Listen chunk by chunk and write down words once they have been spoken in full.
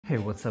Hey,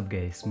 what's up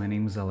guys, my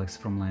name is Alex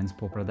from Lions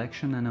Paw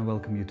Production and I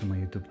welcome you to my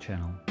YouTube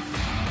channel.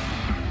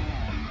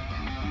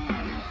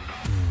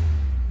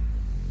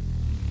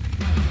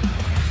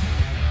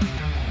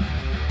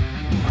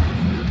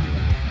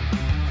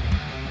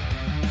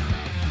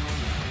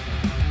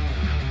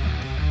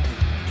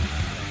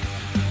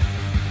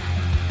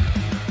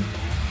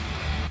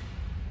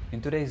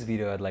 In today's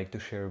video I'd like to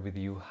share with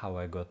you how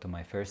I got to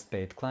my first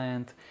paid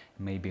client.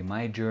 Maybe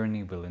my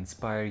journey will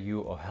inspire you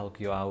or help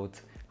you out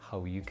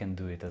how you can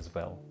do it as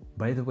well.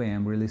 By the way,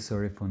 I'm really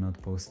sorry for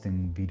not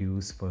posting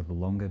videos for the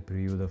longer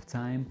period of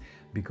time,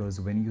 because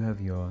when you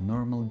have your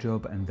normal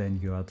job and then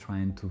you are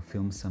trying to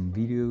film some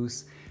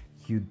videos,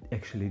 you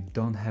actually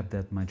don't have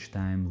that much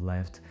time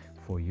left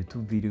for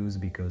YouTube videos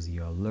because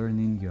you are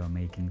learning, you are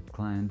making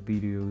client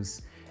videos,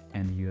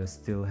 and you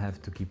still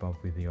have to keep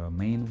up with your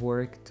main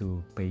work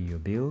to pay your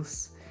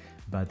bills.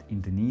 But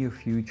in the near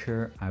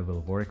future I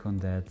will work on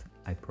that,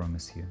 I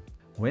promise you.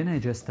 When I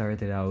just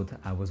started out,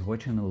 I was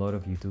watching a lot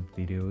of YouTube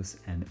videos,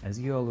 and as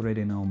you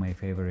already know, my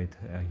favorite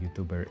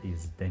YouTuber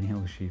is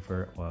Daniel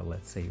Schiffer, or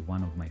let's say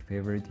one of my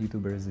favorite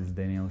YouTubers is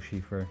Daniel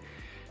Schiffer,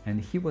 and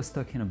he was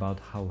talking about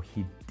how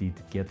he did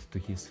get to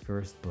his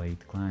first paid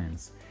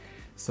clients.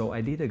 So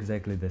I did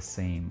exactly the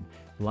same.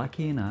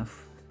 Lucky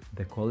enough,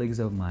 the colleagues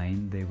of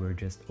mine, they were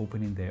just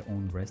opening their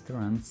own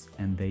restaurants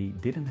and they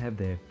didn't have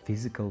their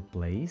physical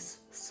place,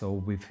 so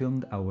we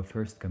filmed our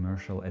first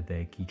commercial at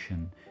their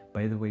kitchen.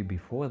 By the way,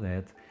 before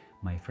that,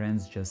 my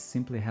friends just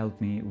simply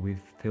helped me. We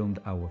filmed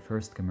our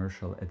first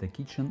commercial at the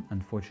kitchen.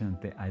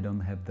 Unfortunately, I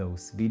don't have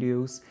those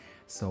videos,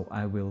 so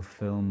I will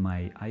film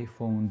my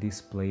iPhone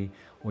display,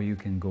 or you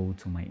can go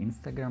to my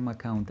Instagram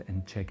account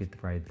and check it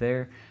right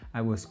there.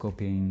 I was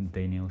copying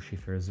Daniel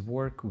Schiffer's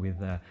work with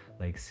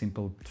like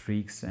simple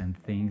tricks and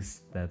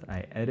things that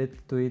I added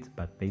to it,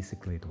 but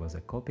basically it was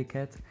a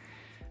copycat.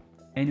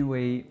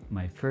 Anyway,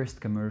 my first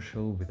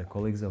commercial with the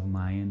colleagues of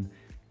mine,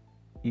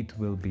 it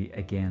will be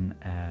again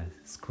a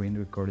screen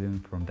recording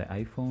from the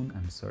iPhone.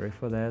 I'm sorry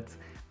for that.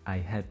 I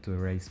had to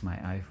erase my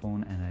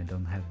iPhone and I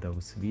don't have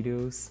those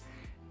videos,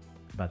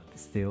 but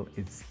still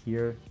it's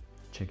here.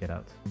 Check it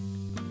out.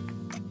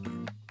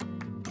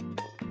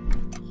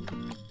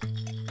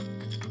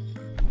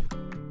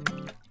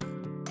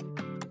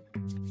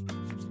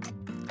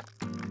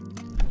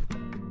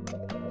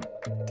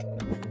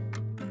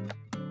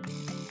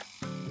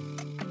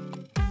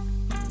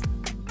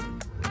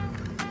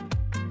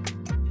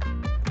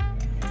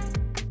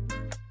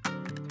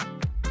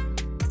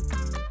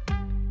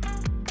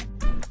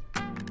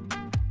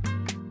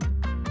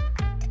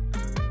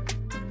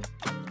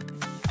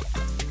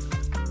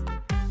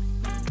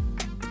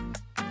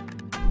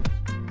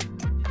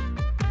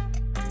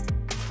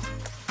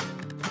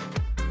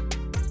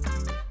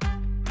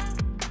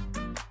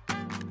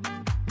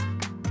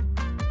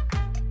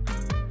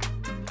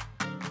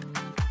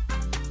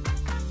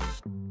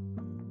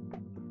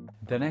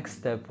 The next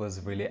step was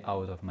really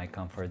out of my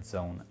comfort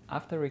zone.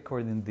 After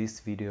recording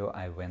this video,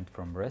 I went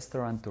from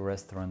restaurant to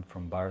restaurant,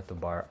 from bar to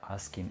bar,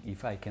 asking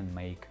if I can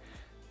make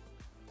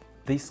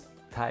this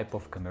type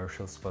of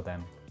commercials for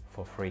them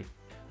for free.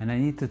 And I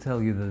need to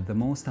tell you that the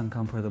most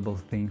uncomfortable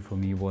thing for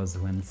me was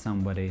when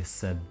somebody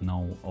said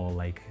no, or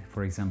like,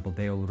 for example,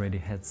 they already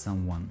had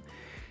someone.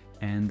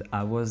 And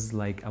I was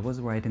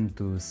writing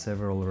to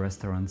several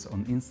restaurants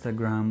on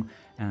Instagram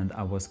and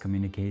I was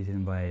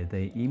communicating via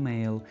the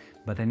email,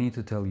 but I need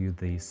to tell you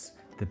this,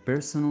 the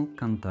personal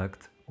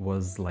contact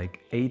was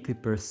like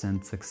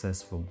 80%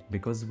 successful,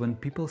 because when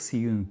people see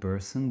you in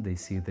person, they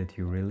see that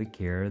you really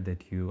care,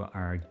 that you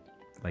are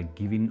like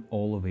giving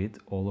all of it,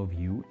 all of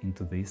you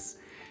into this,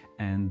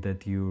 and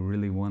that you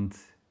really want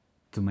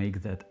to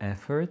make that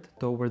effort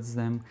towards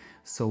them,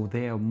 so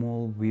they are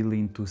more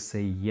willing to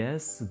say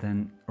yes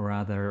than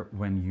rather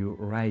when you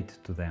write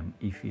to them,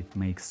 if it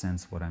makes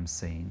sense what I'm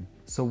saying.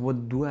 So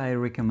what do I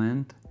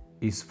recommend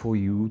is for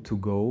you to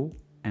go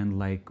and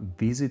like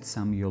visit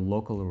some your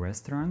local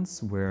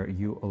restaurants where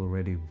you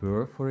already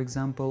were, for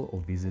example, or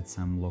visit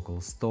some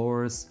local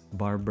stores,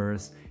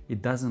 barbers.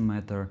 It doesn't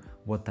matter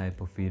what type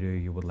of video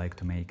you would like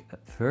to make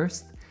at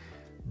first,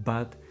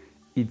 but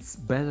it's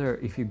better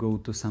if you go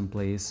to some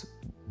place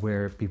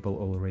where people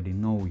already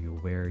know you,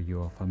 where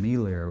you are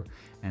familiar,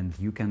 and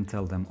you can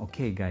tell them,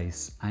 okay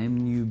guys, I'm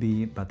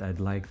newbie, but I'd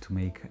like to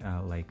make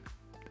like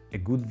a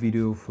good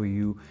video for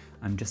you.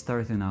 I'm just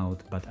starting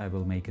out, but I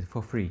will make it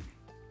for free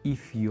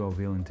if you are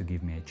willing to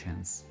give me a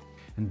chance.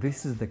 And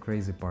this is the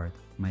crazy part.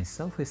 My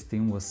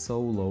self-esteem was so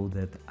low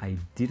that I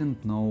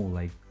didn't know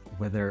like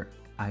whether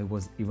I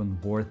was even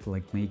worth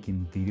like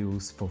making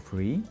videos for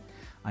free.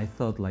 I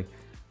thought like,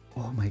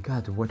 oh my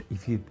god, what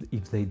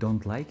if they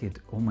don't like it?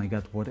 Oh my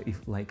god, what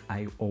if like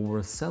I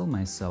oversell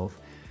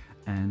myself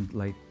and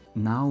like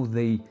now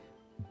they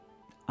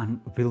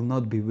will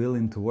not be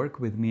willing to work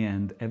with me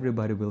and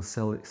everybody will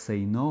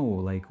say no?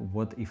 Like,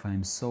 what if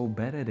I'm so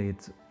bad at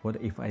it?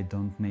 What if I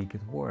don't make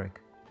it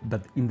work?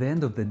 But in the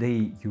end of the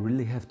day, you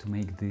really have to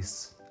make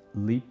this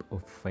leap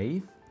of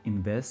faith,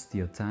 invest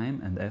your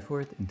time and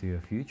effort into your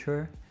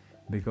future,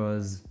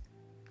 because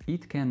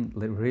it can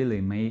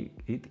really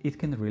it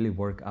can really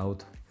work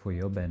out for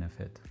your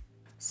benefit.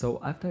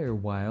 So after a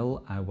while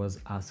I was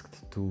asked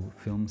to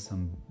film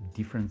some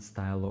different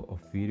style of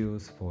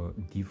videos for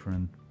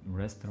different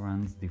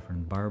restaurants,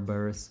 different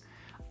barbers.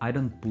 I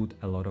don't put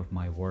a lot of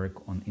my work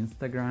on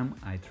Instagram,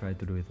 I try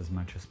to do it as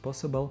much as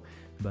possible,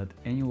 but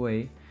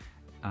anyway,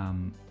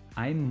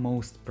 I'm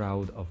most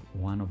proud of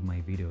one of my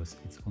videos.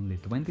 It's only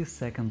 20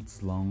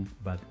 seconds long,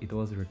 but it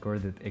was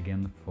recorded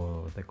again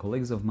for the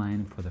colleagues of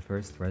mine for the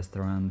first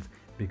restaurant,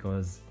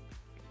 because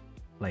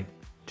like,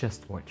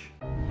 just watch.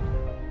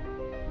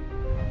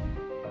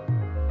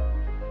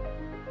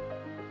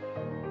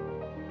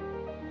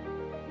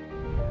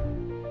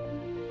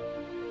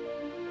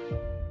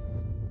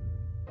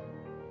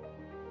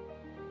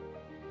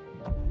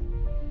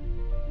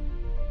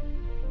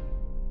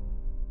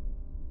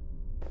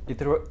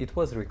 It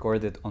was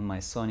recorded on my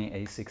Sony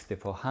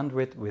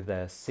a6400 with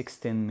a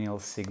 16mm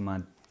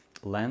Sigma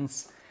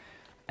lens,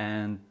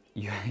 and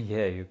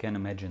yeah, you can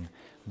imagine.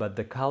 But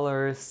the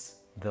colors,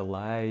 the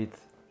light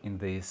in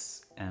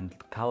this, and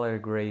color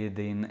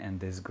grading and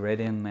this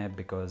gradient map,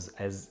 because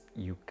as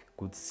you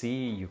could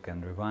see, you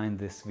can rewind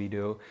this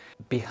video,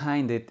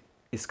 behind it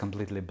is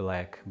completely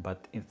black,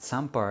 but in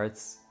some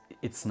parts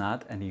it's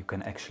not, and you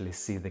can actually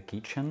see the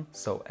kitchen,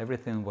 so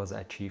everything was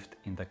achieved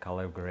in the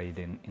color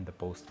grading in the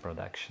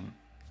post-production.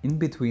 In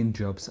between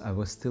jobs I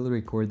was still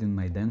recording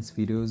my dance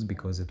videos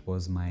because it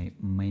was my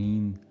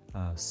main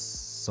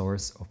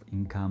source of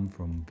income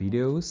from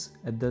videos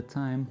at that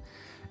time,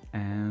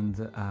 and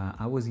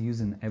I was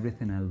using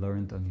everything I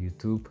learned on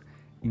YouTube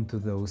into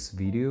those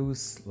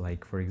videos.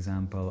 Like, for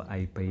example,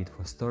 I paid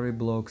for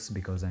Storyblocks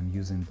because I'm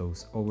using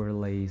those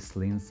overlays,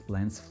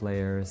 lens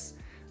flares,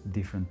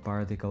 different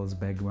particles,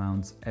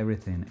 backgrounds,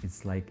 everything.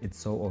 It's like, it's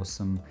so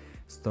awesome.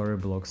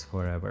 Storyblocks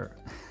forever.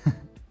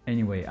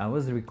 Anyway, I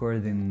was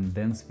recording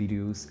dance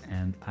videos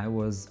and I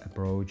was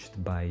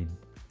approached by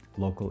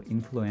local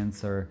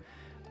influencer.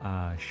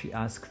 She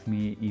asked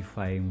me if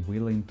I'm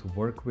willing to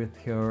work with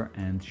her,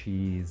 and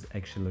she is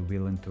actually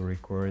willing to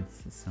record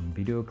some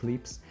video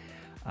clips.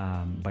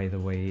 By the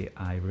way,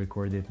 I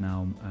recorded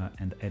now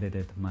and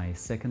edited my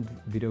second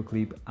video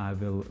clip. I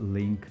will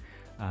link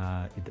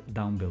it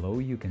down below.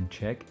 You can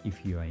check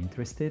if you are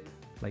interested,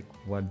 like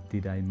what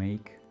did I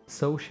make.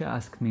 So she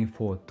asked me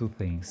for two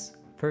things.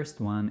 First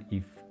one,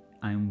 if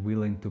I'm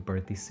willing to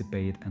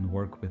participate and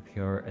work with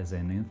her as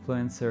an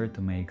influencer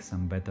to make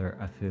some better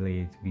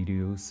affiliate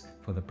videos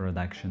for the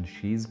production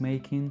she's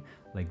making,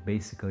 like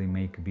basically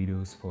make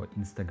videos for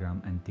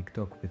Instagram and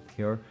TikTok with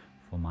her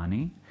for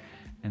money.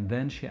 And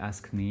then she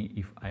asked me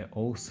if I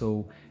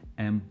also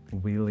am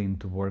willing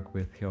to work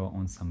with her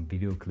on some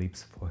video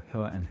clips for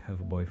her and her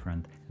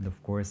boyfriend. And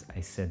of course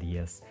I said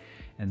yes.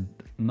 And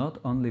not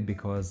only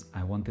because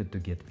I wanted to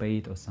get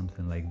paid or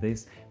something like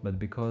this, but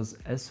because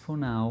as for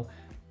now,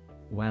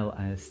 while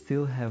I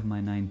still have my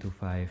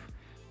 9-to-5,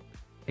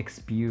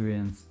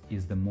 experience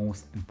is the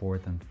most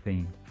important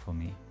thing for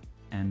me.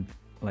 And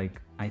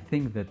like, I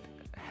think that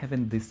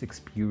having this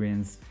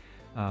experience,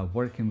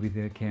 working with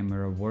the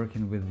camera,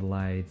 working with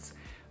lights,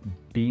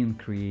 being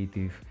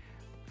creative,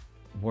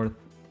 worth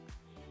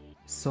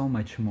so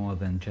much more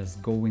than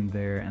just going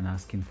there and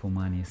asking for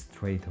money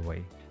straight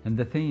away. And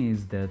the thing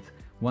is that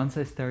once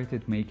I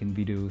started making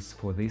videos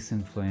for this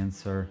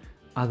influencer,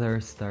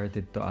 others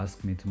started to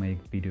ask me to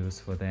make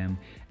videos for them,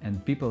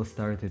 and people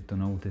started to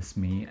notice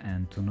me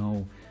and to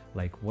know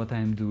like what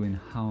I'm doing,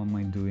 how am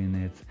I doing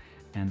it,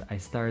 and I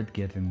started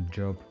getting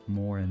job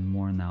more and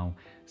more now.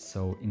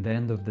 So in the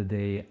end of the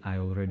day, I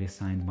already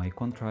signed my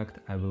contract.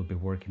 I will be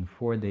working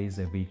 4 days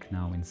a week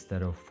now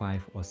instead of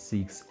 5 or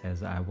 6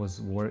 as I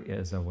was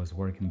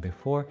working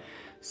before.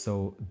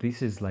 So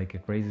this is like a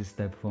crazy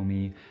step for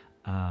me.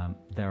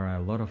 There are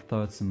a lot of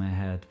thoughts in my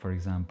head, for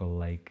example,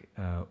 like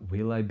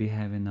will I be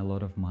having a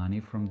lot of money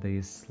from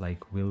this?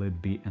 Like, will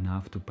it be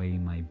enough to pay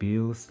my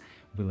bills?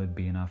 Will it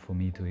be enough for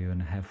me to even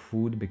have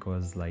food?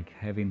 Because like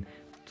having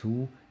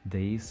 2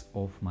 days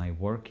of my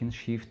working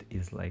shift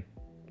is like,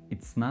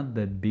 it's not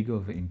that big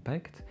of an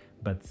impact,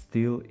 but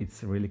still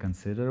it's really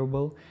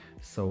considerable.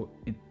 So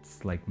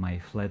it's like my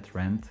flat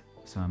rent,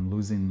 so I'm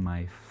losing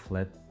my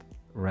flat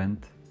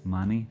rent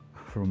money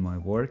from my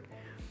work,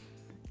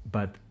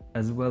 but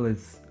as well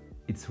as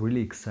it's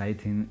really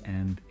exciting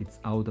and it's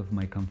out of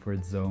my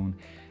comfort zone.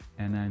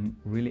 And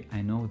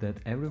I know that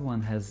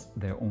everyone has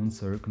their own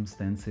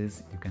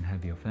circumstances. You can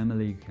have your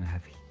family, you can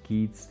have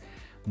kids,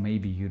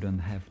 maybe you don't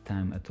have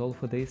time at all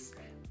for this,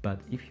 but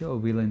if you are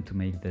willing to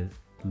make the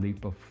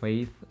leap of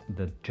faith,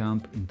 the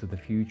jump into the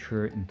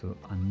future, into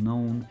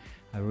unknown,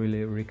 I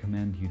really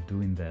recommend you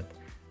doing that.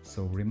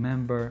 So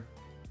remember,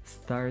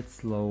 start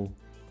slow,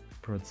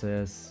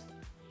 process,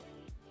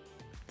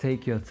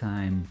 take your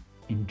time,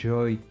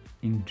 enjoy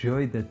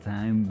the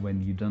time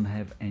when you don't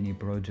have any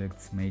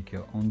projects, make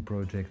your own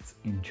projects,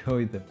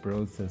 enjoy the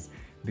process,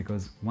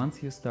 because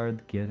once you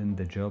start getting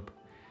the job,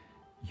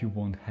 you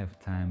won't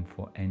have time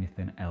for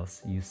anything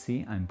else. You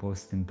see, I'm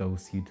posting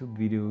those YouTube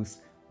videos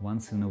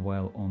once in a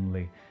while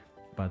only,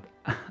 but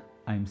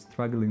I'm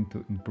struggling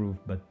to improve,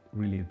 but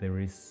really there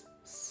is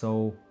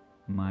so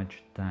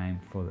much time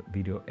for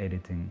video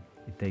editing.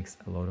 It takes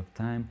a lot of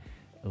time,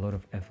 a lot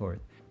of effort.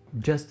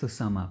 Just to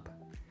sum up,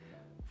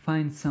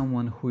 find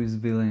someone who is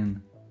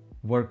willing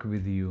work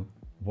with you,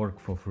 work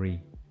for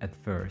free at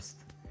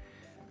first.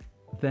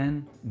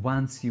 Then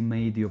once you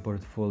made your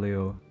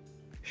portfolio,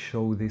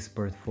 show this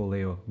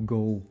portfolio,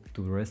 go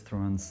to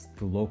restaurants,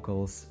 to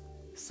locals,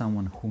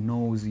 someone who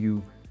knows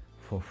you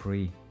for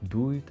free.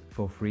 Do it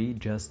for free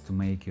just to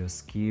make your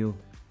skill,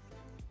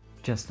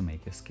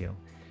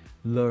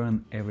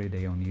 Learn every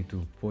day on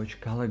YouTube,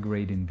 watch color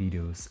grading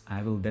videos.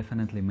 I will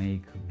definitely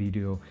make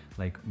video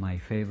like my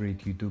favorite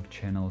YouTube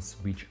channels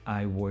which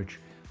I watch,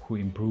 who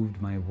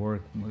improved my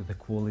work, the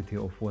quality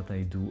of what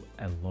I do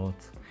a lot,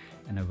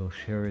 and I will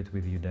share it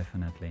with you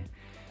definitely.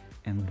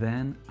 And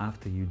then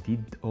after you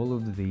did all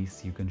of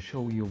this, you can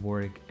show your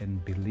work,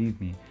 and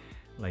believe me,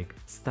 like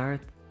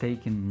start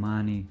taking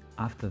money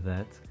after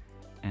that.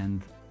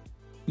 And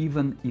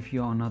even if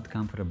you are not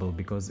comfortable,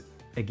 because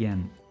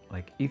again,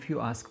 like if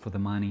you ask for the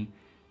money,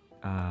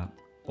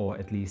 or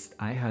at least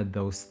I had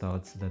those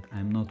thoughts that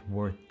I'm not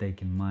worth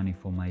taking money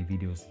for my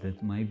videos,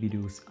 that my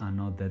videos are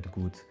not that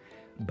good.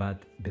 But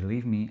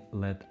believe me,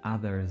 let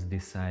others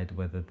decide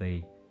whether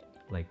they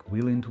like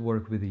willing to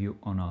work with you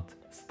or not.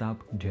 Stop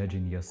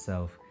judging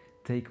yourself.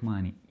 Take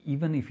money,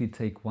 even if you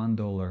take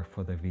 $1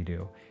 for the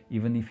video,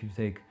 even if you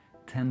take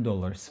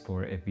 $10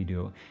 for a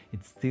video,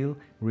 it's still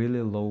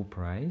really low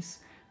price,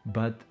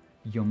 but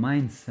your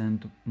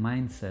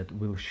mindset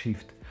will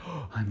shift.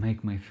 Oh, I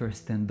make my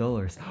first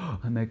 $10, oh,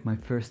 I make my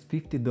first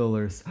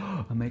 $50,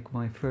 oh, I make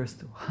my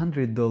first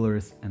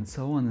 $100, and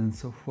so on and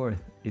so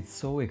forth. It's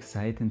so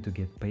exciting to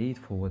get paid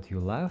for what you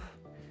love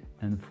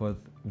and for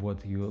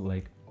what you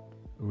like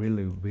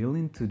really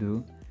willing to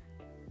do.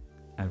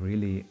 I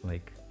really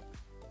like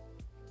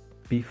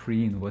be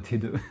free in what you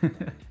do.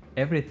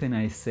 Everything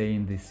I say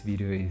in this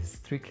video is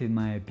strictly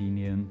my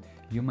opinion.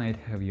 You might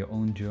have your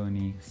own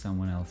journey,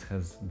 someone else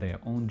has their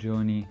own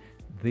journey.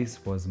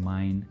 This was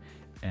mine,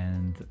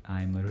 and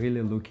I'm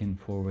really looking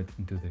forward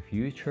into the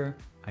future.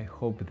 I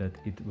hope that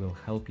it will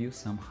help you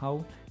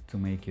somehow to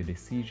make your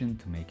decision,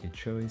 to make your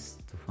choice,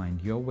 to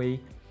find your way.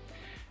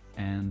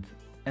 And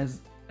as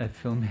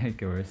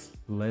filmmakers,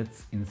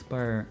 let's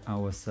inspire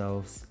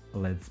ourselves,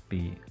 let's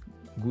be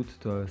good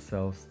to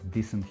ourselves,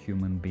 decent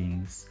human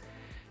beings,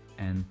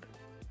 and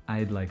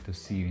I'd like to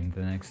see you in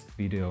the next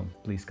video.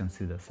 Please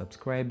consider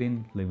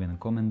subscribing, leaving a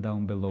comment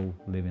down below,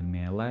 leaving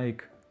me a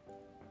like.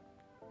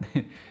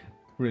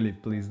 Really,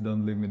 please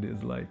don't leave me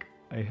dislike.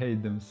 I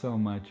hate them so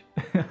much.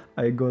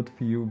 I got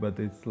few, but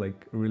it's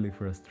like really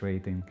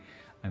frustrating.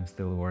 I'm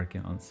still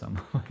working on some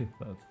of my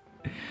thoughts.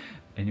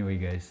 Anyway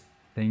guys,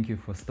 thank you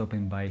for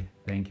stopping by,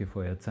 thank you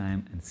for your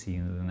time, and see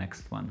you in the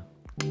next one.